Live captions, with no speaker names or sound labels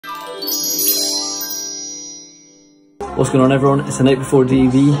What's going on everyone? It's the night before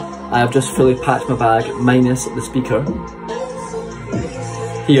DV. I have just fully packed my bag minus the speaker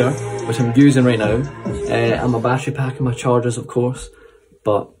here, which I'm using right now, and my battery pack and my chargers of course.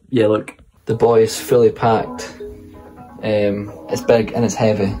 But yeah, look, the boy is fully packed. It's big and it's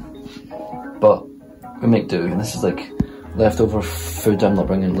heavy, but we make do. And this is like leftover food I'm not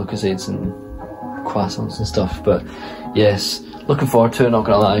bringing, Lucozades and croissants and stuff. But yes, looking forward to it, not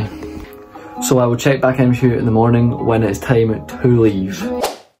gonna lie. So I will check back in with you in the morning when it's time to leave.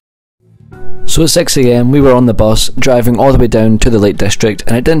 So at 6 AM we were on the bus driving all the way down to the Lake District,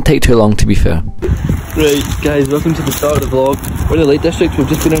 and it didn't take too long to be fair. Right guys, welcome to the start of the vlog. We're in the Lake District, we've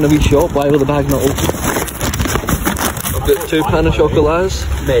just been in a wee shop. Why will the bag not open? I've got 2 pain chocolats.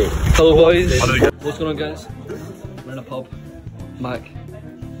 Mate. Hello boys. What's going on guys? We're in a pub. Mac.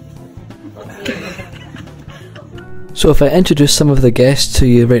 So if I introduce some of the guests to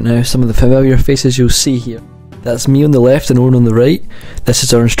you right now, some of the familiar faces you'll see here. That's me on the left and Owen on the right. This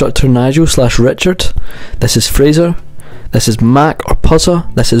is our instructor Nigel / Richard. This is Fraser. This is Mac or Puzza.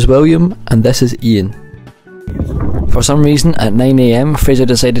 This is William, and this is Ian. For some reason at 9 AM Fraser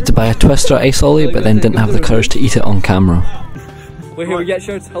decided to buy a Twister ice lolly, but then didn't have the courage to eat it on camera. We're here with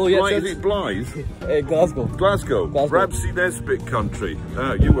Yetshirts. Hello Yetshirts. Is it Blythe? Glasgow. Glasgow. Ramsey Nesbitt country.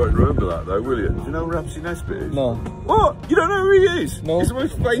 You won't remember that though, will you? Do you know who Ramsey Nesbitt is? No. What? You don't know who he is? No. He's the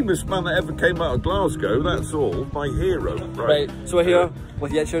most famous man that ever came out of Glasgow, that's all. My hero. Right, so we're here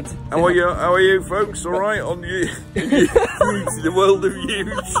with Yetshirts. How are you folks? Alright on the world of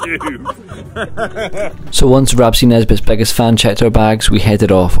YouTube. So once Ramsey Nesbitt's biggest fan checked our bags, we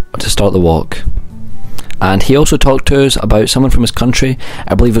headed off to start the walk. And he also talked to us about someone from his country.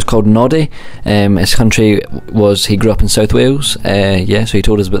 I believe it was called Noddy. His country was, he grew up in South Wales. Yeah, so he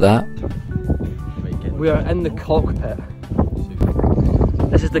told us about that. We are in the cockpit.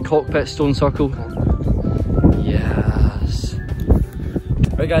 This is the cockpit stone circle. Yes.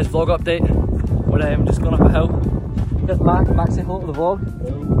 Right guys, vlog update. We're just going up a hill. Here's Mac. Mac, say hello to the vlog.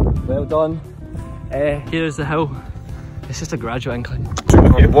 Well done. Here's the hill. It's just a graduate incline.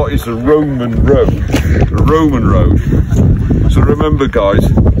 What is a Roman road? A Roman road. So remember guys,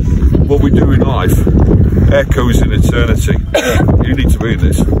 what we do in life echoes in eternity. You need to be in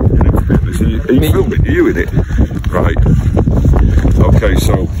this. You need to be in this. Are you filming? Are you in it? Right. Okay,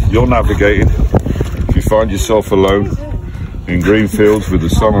 so you're navigating. If you find yourself alone in green fields with the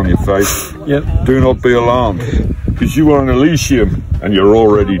sun on your face, yep, do not be alarmed, because you are in Elysium and you're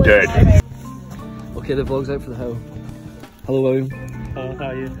already dead. Okay, the vlog's out for the hill. Hello William. How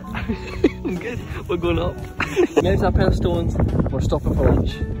are you? I'm good. We're going up. Next up, pair of stones. We're stopping for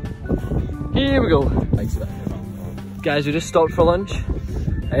lunch. Here we go. Guys, we just stopped for lunch.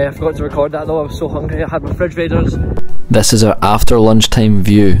 I forgot to record that though. I was so hungry. I had my fridge raiders. This is our after lunchtime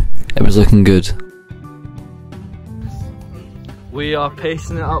view. It was looking good. We are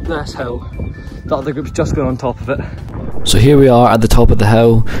pacing it up this hill. The other group's just going on top of it. So here we are at the top of the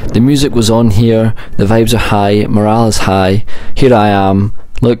hill. The music was on here, the vibes are high, morale is high. Here I am.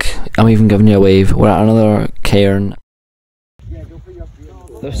 Look, I'm even giving you a wave. We're at another cairn.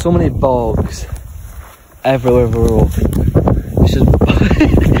 There's so many bogs everywhere we're walking. It's just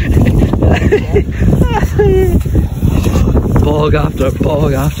bog after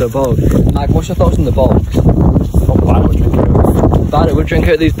bog after bog. Mac, what's your thoughts on the bogs? Barrett would drink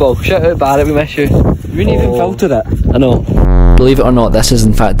out these bogs. Shout out Barrett, we miss you. You didn't even filter it. I know. Believe it or not, this is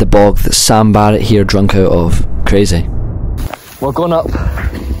in fact the bog that Sam Barrett here drunk out of. Crazy. We're going up.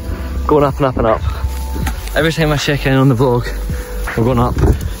 Going up and up and up. Every time I check in on the vlog, we're going up.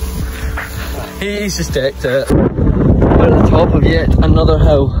 He's just decked out. We're at the top of yet another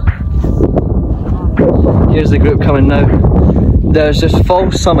hill. Here's the group coming now. There's just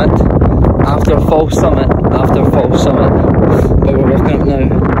false summit after false summit after false summit. But we're walking up now.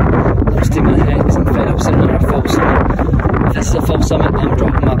 I'm sticking my head because I'm fed up sitting on our false summit. If this is a false summit, I'm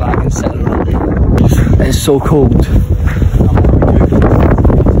dropping my bag and sitting on it. It's so cold.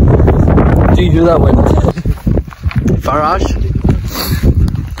 Do you hear that wind? Farage?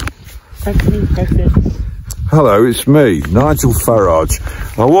 Hello, it's me, Nigel Farage.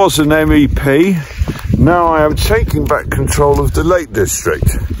 I was an MEP, now I am taking back control of the Lake District.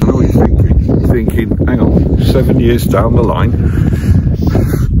 I know what you're thinking, hang on, 7 years down the line,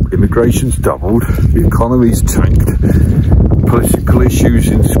 immigration's doubled, the economy's tanked, political issues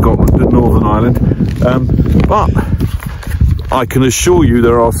in Scotland and Northern Ireland, but I can assure you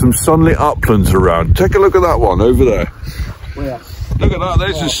there are some sunlit uplands around. Take a look at that one over there. Where? Look at that,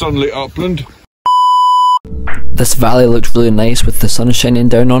 there's a sunlit upland. This valley looked really nice with the sun shining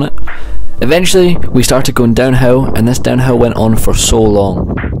down on it. Eventually we started going downhill, and this downhill went on for so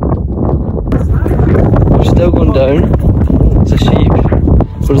long. We're still going down. It's a sheep.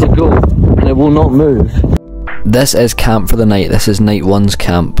 Where's it go? And it will not move. This is camp for the night. This is night 1's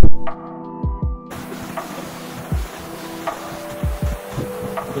camp.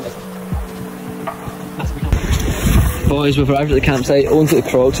 Boys, we've arrived at the campsite. Owen took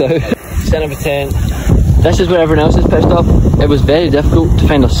the crocs out. Set up a tent. This is where everyone else is pitched up. It was very difficult to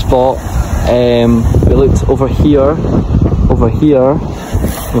find a spot. We looked over here.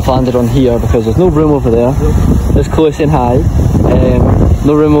 We've landed on here because there's no room over there. There's Chloe saying hi.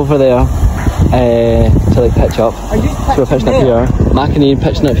 No room over there to like pitch up. So we're pitching up here. Mac and Ian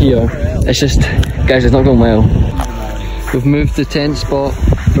pitching up here. It's just, guys, it's not going well. We've moved the tent spot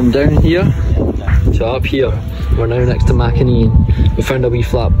from down here to up here. We're now next to Mac and Ian. We found a wee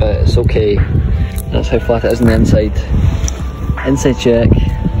flat bit, it's okay. That's how flat it is on the inside. Inside check.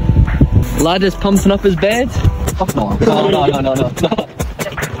 Lad is pumping up his bed. Oh, no.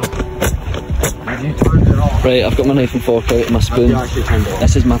 Right, I've got my knife and fork out and my spoon.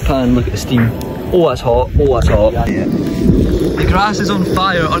 This is my pan, look at the steam. Oh, that's hot, The grass is on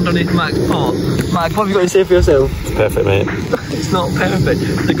fire underneath Mac's pot. Mac, what have you got to say for yourself? It's perfect, mate. It's not perfect.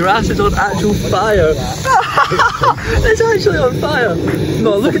 The grass is on actual fire. It's actually on fire.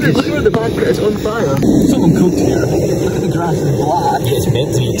 No, look at the back bit, it's on fire. Something cooked here. Look at the grass, it's black. Yeah, it's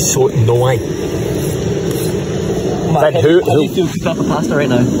meant to be so annoying. Mac, how do you feel cooking up a pasta right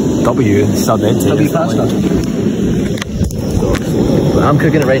now? W and sub into W pasta. I'm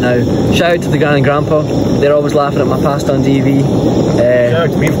cooking it right now. Shout out to the gran and grandpa. They're always laughing at my pasta on TV. Yeah,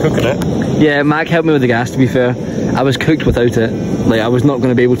 it's me cooking it. Yeah, Mac helped me with the gas, to be fair. I was cooked without it. Like, I was not going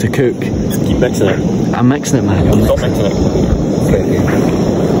to be able to cook. Just keep mixing it. I'm mixing it, Mac. Stop mixing it. Okay.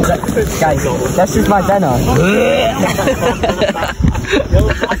 Guys, this is my dinner.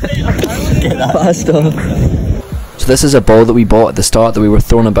 Pasta. So this is a ball that we bought at the start that we were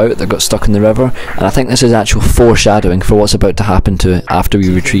throwing about that got stuck in the river, and I think this is actual foreshadowing for what's about to happen to it after we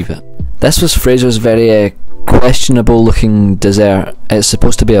retrieve it. This was Fraser's very questionable looking dessert. It's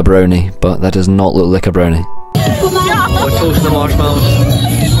supposed to be a brownie, but that does not look like a brownie. We're toasting the marshmallows.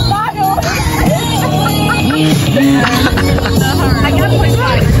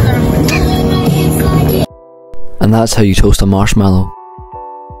 And that's how you toast a marshmallow.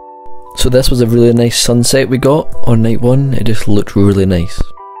 So this was a really nice sunset we got on night 1. It just looked really nice.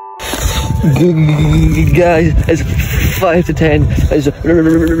 Guys, it's 5 to 10. It's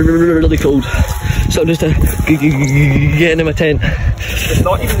really cold. So I'm just getting in my tent. It's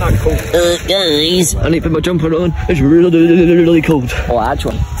not even that cold. Guys, I need to put my jumper on. It's really cold. Oh,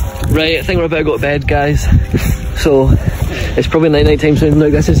 actually. Right, I think we're about to go to bed, guys. So it's probably night time soon.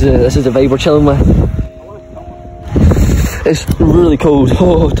 Look, this is the vibe we're chilling with. It's really cold.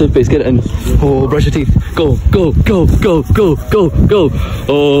 Oh, toothpaste, get it in. Oh, brush your teeth. Go.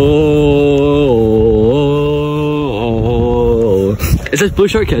 Oh. Is this blue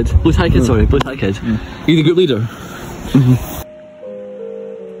shirt kid? Blue tie kid, sorry. Blue tie kid. You the group leader?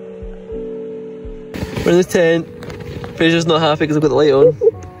 We're in this tent. Fraser's not happy because I've got the light on.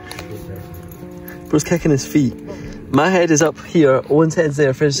 Bro's kicking his feet. My head is up here, Owen's head's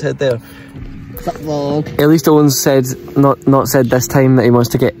there, Fraser's head there. At least Owen's said, not said this time that he wants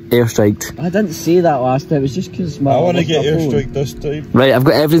to get airstriked. I didn't say that last time, it was just because I want to get airstriked this time. Right, I've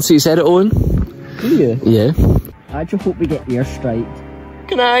got evidence that you said it, Owen. Do you? Yeah. I just hope we get airstriked.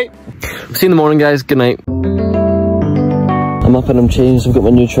 Good night. See you in the morning, guys. Good night. I'm up and I'm changed. I've got my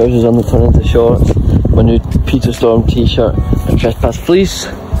new trousers on that turn into shorts. My new Peter Storm t-shirt and Trespass fleece.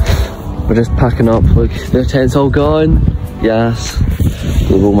 We're just packing up. Look, the tent's all gone. Yes.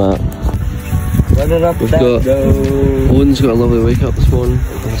 Global map. We've got, Owen's got a lovely wake up this morning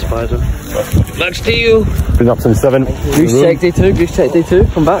with a spider. Max to you! Been up since 7. Goose check day 2, goose check day 2,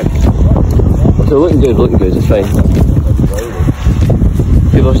 come back. So looking good, it's fine.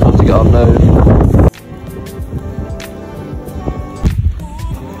 People have to get up now.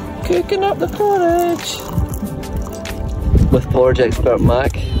 Cooking up the porridge! With porridge expert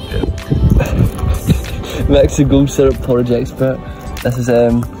Mac. Mac's the gold syrup porridge expert. This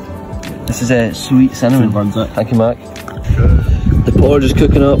is a sweet cinnamon. Thank you, Mac. The porridge is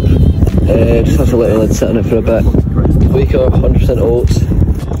cooking up. Just have to let it sit in it for a bit. Waker, 100% oats.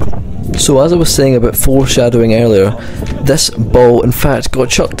 So as I was saying about foreshadowing earlier, this ball in fact got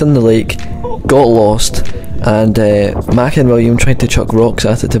chucked in the lake, got lost, and Mac and William tried to chuck rocks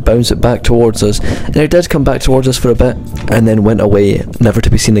at it to bounce it back towards us, and it did come back towards us for a bit, and then went away, never to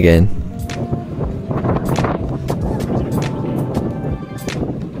be seen again.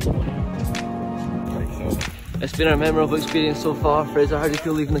 It's been a memorable experience so far. Fraser, how do you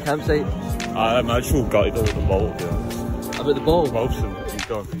feel leaving the campsite? I'm actually gutted over the ball, to be honest. About the ball? Wilson, he's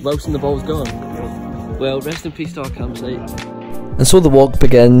gone. Wilson, the ball's gone? Well, rest in peace to our campsite. And so the walk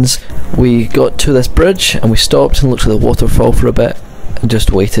begins. We got to this bridge and we stopped and looked at the waterfall for a bit and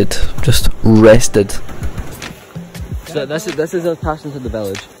just waited, just rested. So this is us passing to the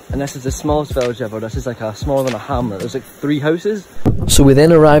village, and this is the smallest village ever. This is like smaller than a hamlet. There's like 3 houses. So we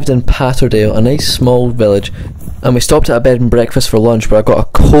then arrived in Patterdale, a nice small village, and we stopped at a bed and breakfast for lunch where I got a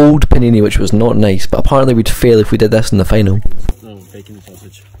cold panini, which was not nice, but apparently we'd fail if we did this in the final. No, bacon and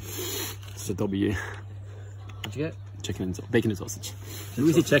sausage. It's a W. What'd you get? Chicken and bacon and sausage. You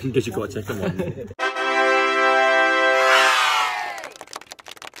always say chicken because you've got a chicken one.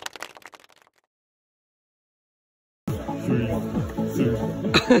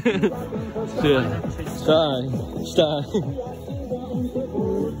 Start.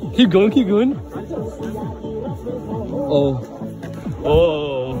 Keep going.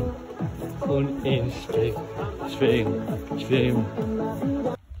 Oh. Going in stream.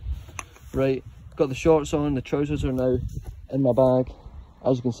 Right, got the shorts on, the trousers are now in my bag.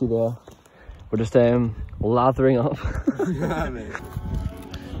 As you can see there, we're just lathering up.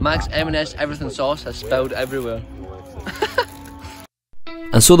 Max M&S everything sauce has spilled everywhere.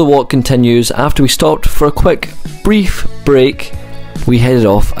 And so the walk continues. After we stopped for a quick, brief break, we headed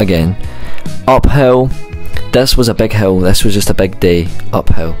off again. Uphill. This was a big hill. This was just a big day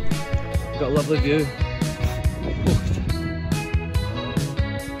uphill. Got a lovely view.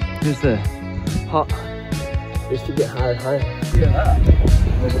 Here's the hut. Used to get higher.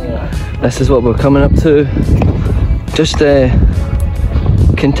 This is what we're coming up to. Just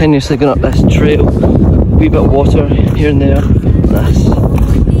continuously going up this trail. Wee bit of water here and there.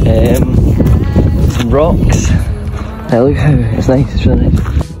 Some rocks. Hey, look how it's nice. It's really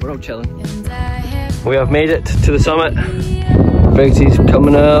nice. We're all chilling. We have made it to the summit. Brigsy's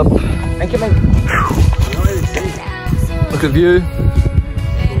coming up. Thank you, mate. Look at the view.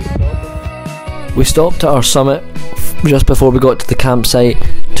 We stopped at our summit just before we got to the campsite,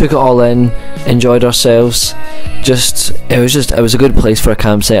 took it all in, enjoyed ourselves. It was a good place for a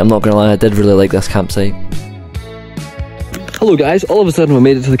campsite. I'm not gonna lie, I did really like this campsite. Hello guys, all of a sudden we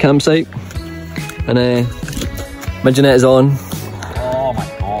made it to the campsite and my Jeanette is on. Oh my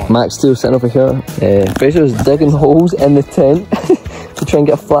god. Max still sitting over here. Fraser is digging holes in the tent to try and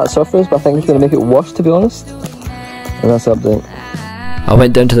get a flat surface, but I think it's going to make it worse, to be honest. And that's the update. I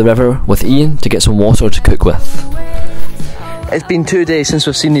went down to the river with Ian to get some water to cook with. It's been 2 days since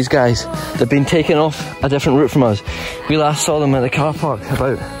we've seen these guys. They've been taking off a different route from us. We last saw them at the car park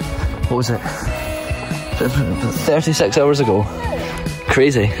about, what was it? 36 hours ago.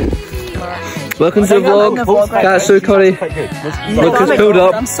 Crazy. Welcome to the vlog. Cat Sue Curry. Look who's filled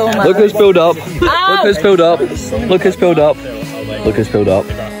up. Look who's filled up. Look who's filled up. Look who's filled up. Look who's filled up.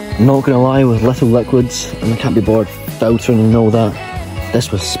 I'm not gonna lie, with little liquids and I can't be bored filtering and all that. This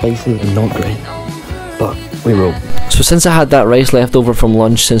was spicy and not great. But we roll. So since I had that rice left over from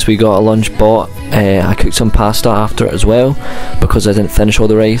lunch, since we got a lunch bought, I cooked some pasta after it as well, because I didn't finish all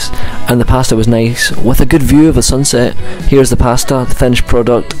the rice, and the pasta was nice, with a good view of the sunset. Here's the pasta, the finished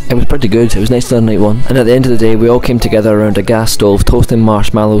product. It was pretty good, it was nicer than night one. And at the end of the day, we all came together around a gas stove, toasting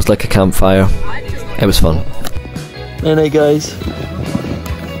marshmallows like a campfire. It was fun. Good night guys.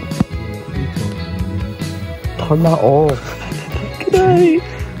 Turn that off. Good night.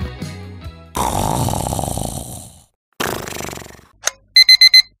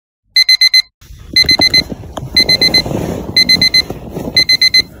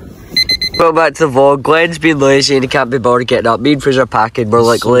 Welcome back to the vlog. Glenn's been lazy and he can't be bothered getting up. Me and Fraser are packing, we're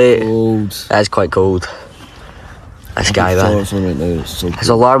like late. Cold. It's quite cold. This guy, man. Right now, it's so His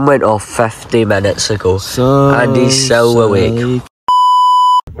alarm went off 50 minutes ago and he's still awake.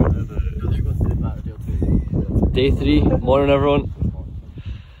 Day 3, morning everyone.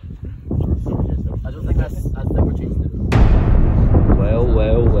 I don't think we're changing it. Well.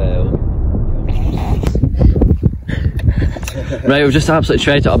 Right, we've just absolutely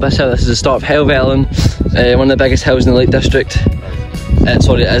shredded it up this hill. This is the start of Hellvellyn, one of the biggest hills in the Lake District.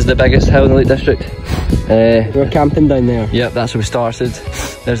 Sorry, it is the biggest hill in the Lake District. We're camping down there. Yep, that's where we started.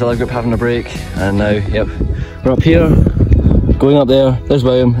 There's a little group having a break, and now, yep, we're up here, going up there, there's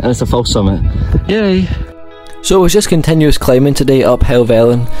William, and it's the full summit. Yay! So it was just continuous climbing today up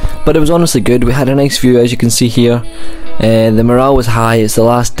Hellvellyn, but it was honestly good. We had a nice view, as you can see here. The morale was high. It's the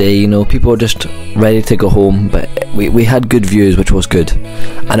last day, you know, people were just ready to go home, but we had good views, which was good,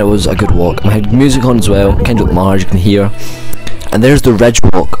 and it was a good walk. We had music on as well, Kendrick Lamar, as you can hear. And there's the Ridge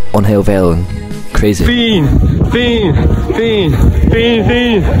Walk on Hellvellyn. Crazy. Fiend!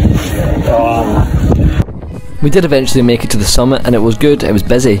 We did eventually make it to the summit, and it was good. It was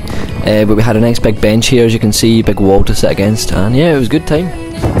busy, but we had a nice big bench here, as you can see, big wall to sit against, and yeah, it was a good time.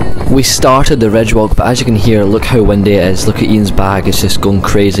 We started the ridge walk, but as you can hear, look how windy it is. Look at Ian's bag, it's just going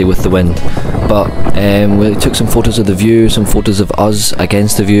crazy with the wind. But we took some photos of the view, some photos of us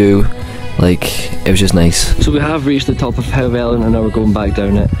against the view. Like, it was just nice. So we have reached the top of Hellvellyn and now we're going back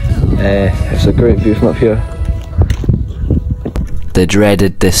down it. It's a great view from up here. The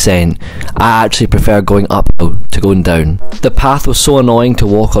dreaded descent. I actually prefer going up to going down. The path was so annoying to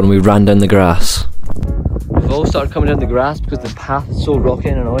walk on, we ran down the grass. We've all started coming down the grass because the path is so rocky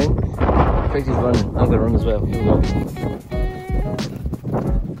and annoying. Craigsy's running. I'm going to run as well. Here we go.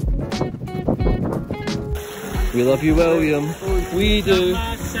 We love you, William. We do.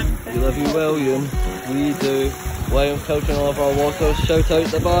 We love you, William. We do. William's coaching all of our walkers. Shout out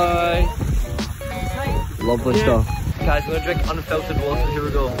the bye. Lovely stuff. Guys, we're going to drink unfiltered water. Here we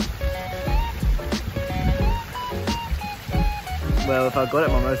go. Well, if I got it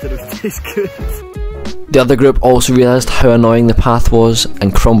in my mouth, it would taste good. The other group also realised how annoying the path was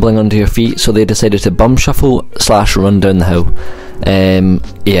and crumbling under your feet, so they decided to bum shuffle / run down the hill.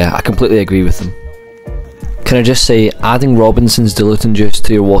 Yeah, I completely agree with them. Can I just say, adding Robinson's diluting juice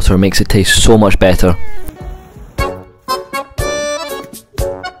to your water makes it taste so much better.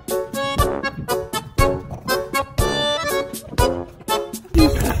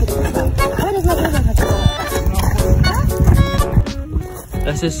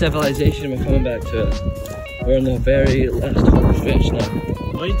 This is civilization, we're coming back to it. We're on the very last home stretch now.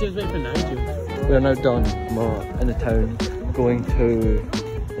 What are you doing for now, Joe? We're now done. We're in the town, going to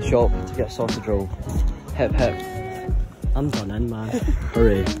the shop to get sausage roll. Hip hip. I'm done in, man.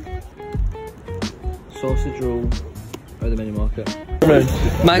 Hurry. Sausage roll out of the mini market.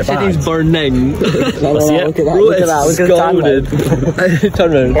 Max said he's burning. No, see it? Look at that, look at that. Scalded.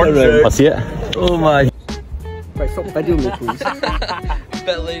 Turn round, turn round. I see it. Oh my. Right, stop videoing me, please.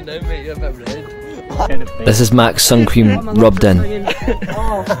 Bit late now, mate, you're a bit red. This is Mac's sun cream rubbed in.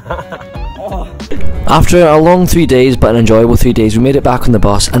 After a long 3 days, but an enjoyable 3 days, we made it back on the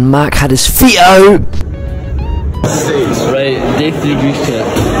bus and Mac had his feet out! Right, day 3 grease kit.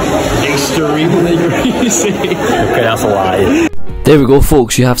 Extremely greasy. Okay, that's a lie. There we go,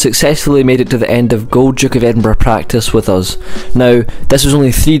 folks, you have successfully made it to the end of Gold Duke of Edinburgh practice with us. Now, this was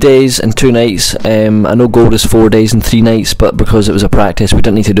only 3 days and 2 nights. I know Gold is 4 days and 3 nights, but because it was a practice, we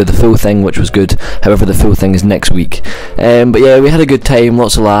didn't need to do the full thing, which was good. However, the full thing is next week. But yeah, we had a good time,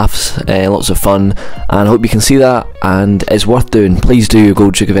 lots of laughs, lots of fun, and I hope you can see that, and it's worth doing. Please do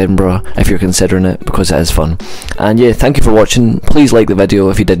Gold Duke of Edinburgh if you're considering it, because it is fun. And yeah, thank you for watching. Please like the video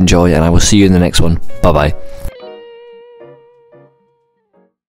if you did enjoy, and I will see you in the next one. Bye bye.